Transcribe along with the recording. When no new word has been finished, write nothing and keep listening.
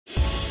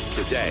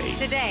Today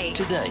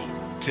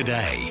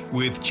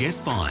with Jeff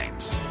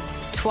Vines.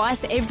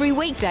 Twice every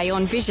weekday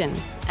on Vision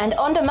and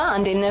on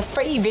demand in the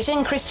free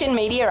Vision Christian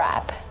Media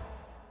app.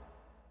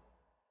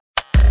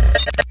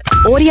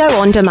 Audio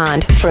on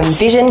demand from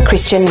Vision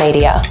Christian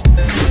Media.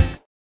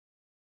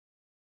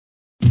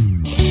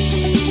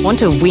 Want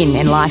to win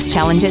in life's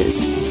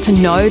challenges? To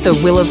know the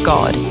will of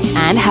God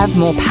and have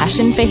more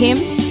passion for Him?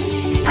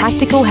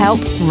 Practical help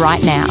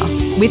right now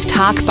with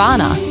Tak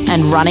Bhana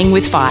and Running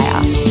with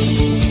Fire.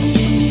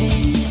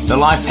 The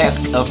life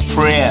hack of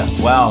prayer.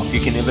 Wow, if you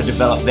can ever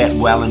develop that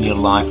well in your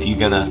life,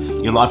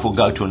 your life will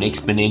go to an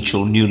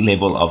exponential new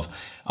level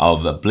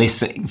of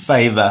blessing,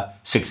 favor,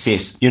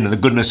 success, the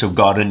goodness of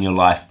God in your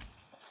life.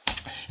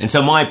 And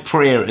so my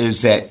prayer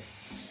is that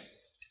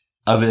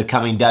over the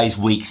coming days,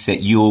 weeks,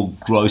 that you'll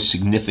grow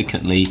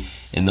significantly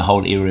in the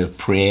whole area of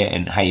prayer.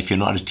 And hey, if you're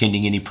not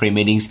attending any prayer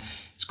meetings,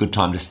 it's a good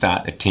time to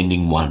start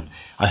attending one.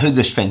 I heard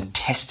this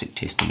fantastic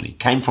testimony. It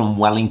came from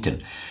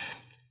Wellington.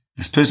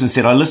 This person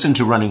said, I listened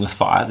to Running with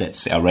Fire,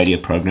 that's our radio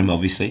program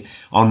obviously,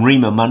 on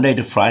Rima Monday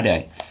to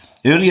Friday.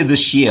 Earlier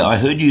this year, I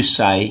heard you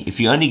say, if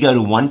you only go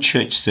to one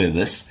church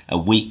service a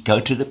week, go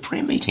to the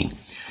prayer meeting.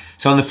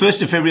 So on the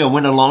 1st of February, I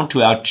went along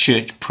to our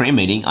church prayer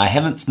meeting. I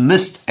haven't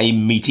missed a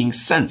meeting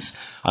since.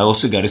 I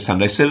also go to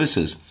Sunday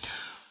services.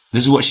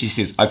 This is what she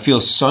says, I feel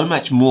so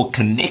much more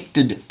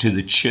connected to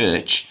the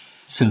church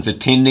since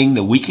attending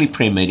the weekly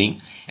prayer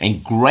meeting,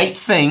 and great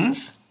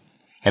things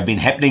have been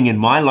happening in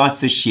my life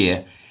this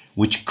year,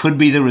 which could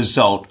be the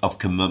result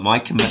of my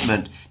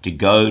commitment to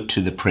go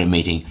to the prayer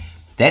meeting.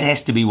 That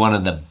has to be one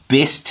of the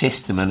best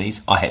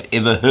testimonies I have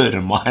ever heard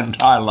in my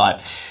entire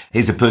life.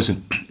 Here's a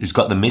person who's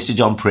got the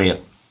message on prayer,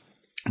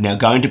 now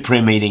going to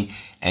prayer meeting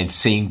and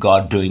seeing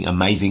God doing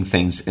amazing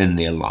things in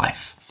their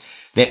life.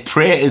 That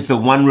prayer is the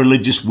one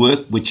religious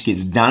work which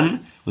gets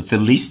done with the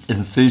least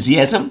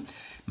enthusiasm.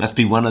 Must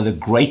be one of the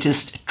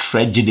greatest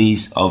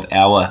tragedies of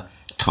our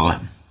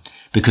time.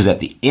 Because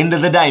at the end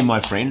of the day, my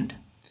friend,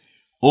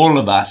 all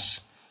of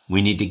us,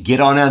 we need to get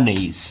on our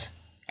knees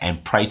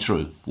and pray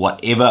through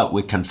whatever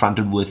we're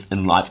confronted with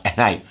in life. And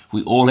hey,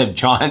 we all have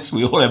giants,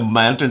 we all have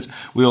mountains,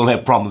 we all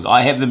have problems.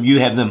 I have them, you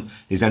have them.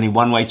 There's only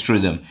one way through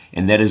them,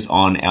 and that is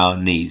on our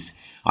knees.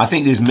 I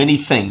think there's many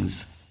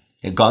things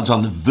that God's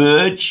on the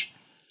verge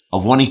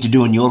of wanting to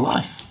do in your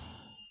life,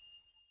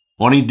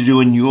 wanting to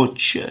do in your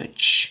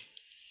church.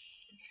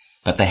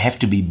 But they have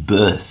to be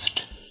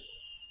birthed,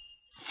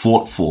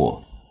 fought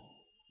for,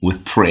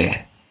 with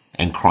prayer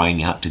and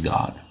crying out to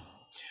God.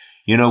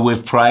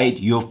 We've prayed,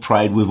 you've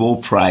prayed, we've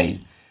all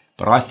prayed.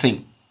 But I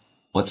think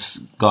what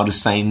God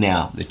is saying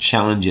now, the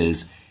challenge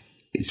is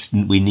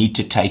we need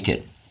to take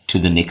it to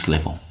the next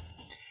level.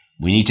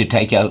 We need to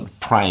take our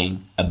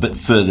praying a bit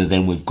further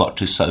than we've got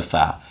to so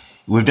far.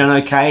 We've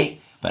done okay,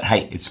 but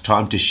hey, it's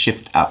time to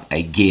shift up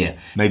a gear.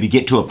 Maybe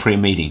get to a prayer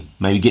meeting.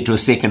 Maybe get to a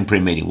second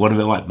prayer meeting.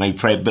 Whatever you want. Maybe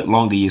pray a bit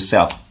longer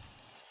yourself.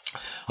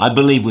 I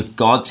believe with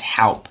God's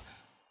help,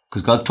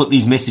 because God's put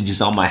these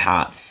messages on my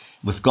heart,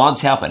 with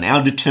God's help and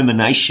our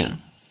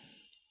determination,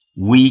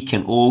 we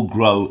can all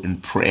grow in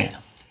prayer,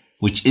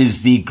 which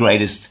is the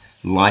greatest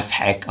life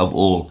hack of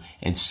all,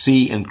 and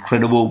see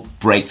incredible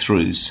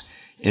breakthroughs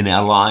in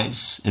our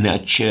lives, in our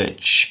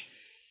church.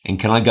 And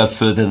can I go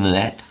further than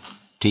that?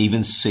 To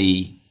even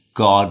see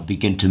God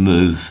begin to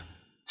move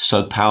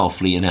so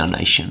powerfully in our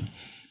nation,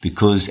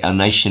 because our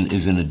nation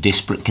is in a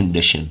desperate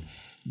condition.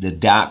 The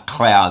dark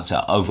clouds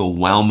are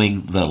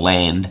overwhelming the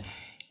land,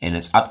 and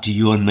it's up to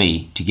you and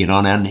me to get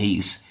on our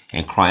knees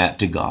and cry out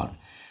to God.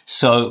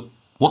 So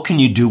what can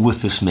you do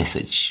with this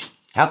message?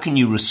 How can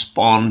you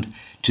respond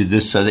to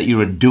this so that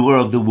you're a doer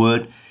of the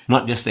word,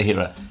 not just a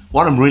hearer?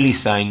 What I'm really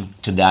saying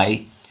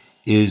today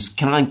is,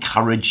 can I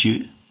encourage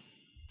you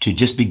to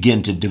just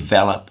begin to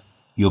develop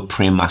your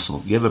prayer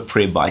muscle? You have a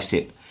prayer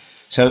bicep.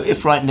 So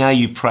if right now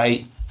you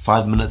pray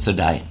 5 minutes a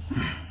day,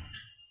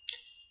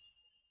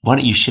 why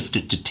don't you shift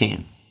it to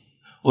 10?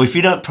 Or if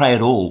you don't pray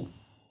at all,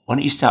 why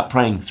don't you start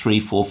praying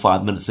 3, 4,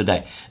 5 minutes a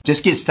day?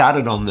 Just get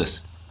started on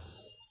this.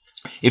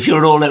 If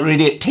you're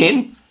already at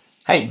 10,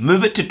 hey,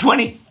 move it to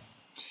 20.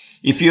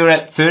 If you're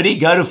at 30,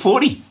 go to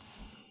 40.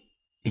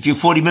 If you're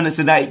 40 minutes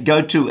a day,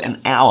 go to an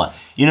hour.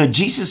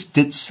 Jesus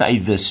did say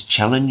this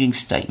challenging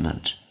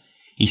statement.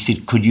 He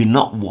said, could you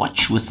not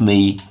watch with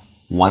me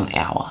 1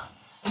 hour?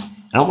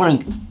 And I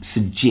want to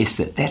suggest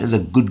that is a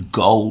good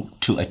goal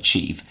to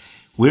achieve.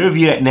 Wherever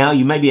you're at now,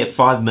 you may be at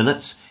 5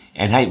 minutes,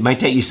 and hey, it may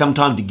take you some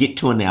time to get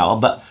to an hour,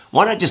 but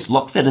why not just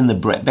lock that in the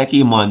back of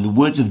your mind, the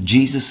words of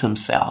Jesus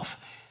himself.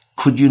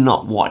 Could you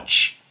not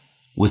watch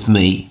with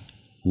me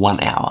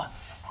 1 hour?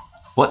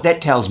 What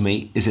that tells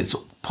me is it's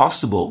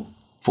possible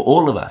for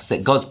all of us,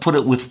 that God's put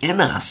it within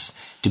us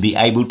to be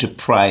able to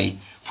pray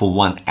for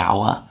 1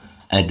 hour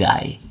a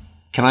day.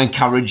 Can I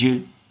encourage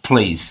you?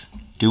 Please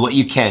do what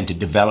you can to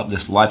develop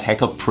this life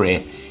hack of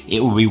prayer.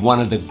 It will be one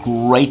of the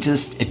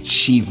greatest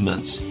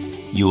achievements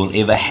you will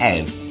ever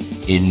have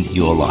in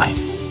your life.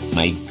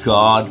 May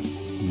God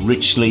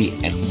richly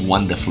and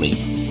wonderfully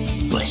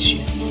bless you.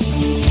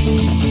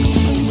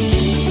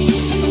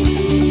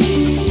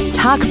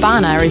 Tak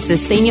Bhana is the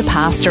Senior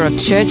Pastor of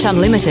Church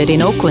Unlimited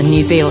in Auckland,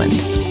 New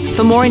Zealand.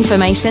 For more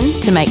information,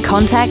 to make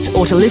contact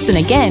or to listen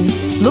again,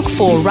 look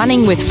for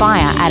Running with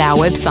Fire at our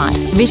website,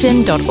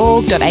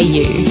 vision.org.au.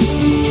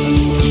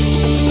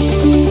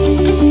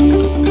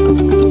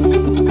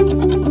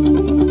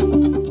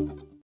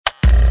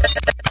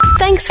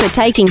 Thanks for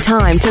taking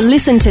time to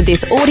listen to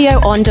this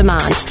audio on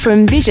demand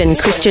from Vision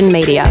Christian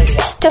Media.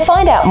 To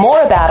find out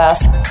more about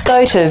us,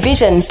 go to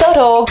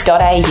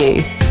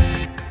vision.org.au.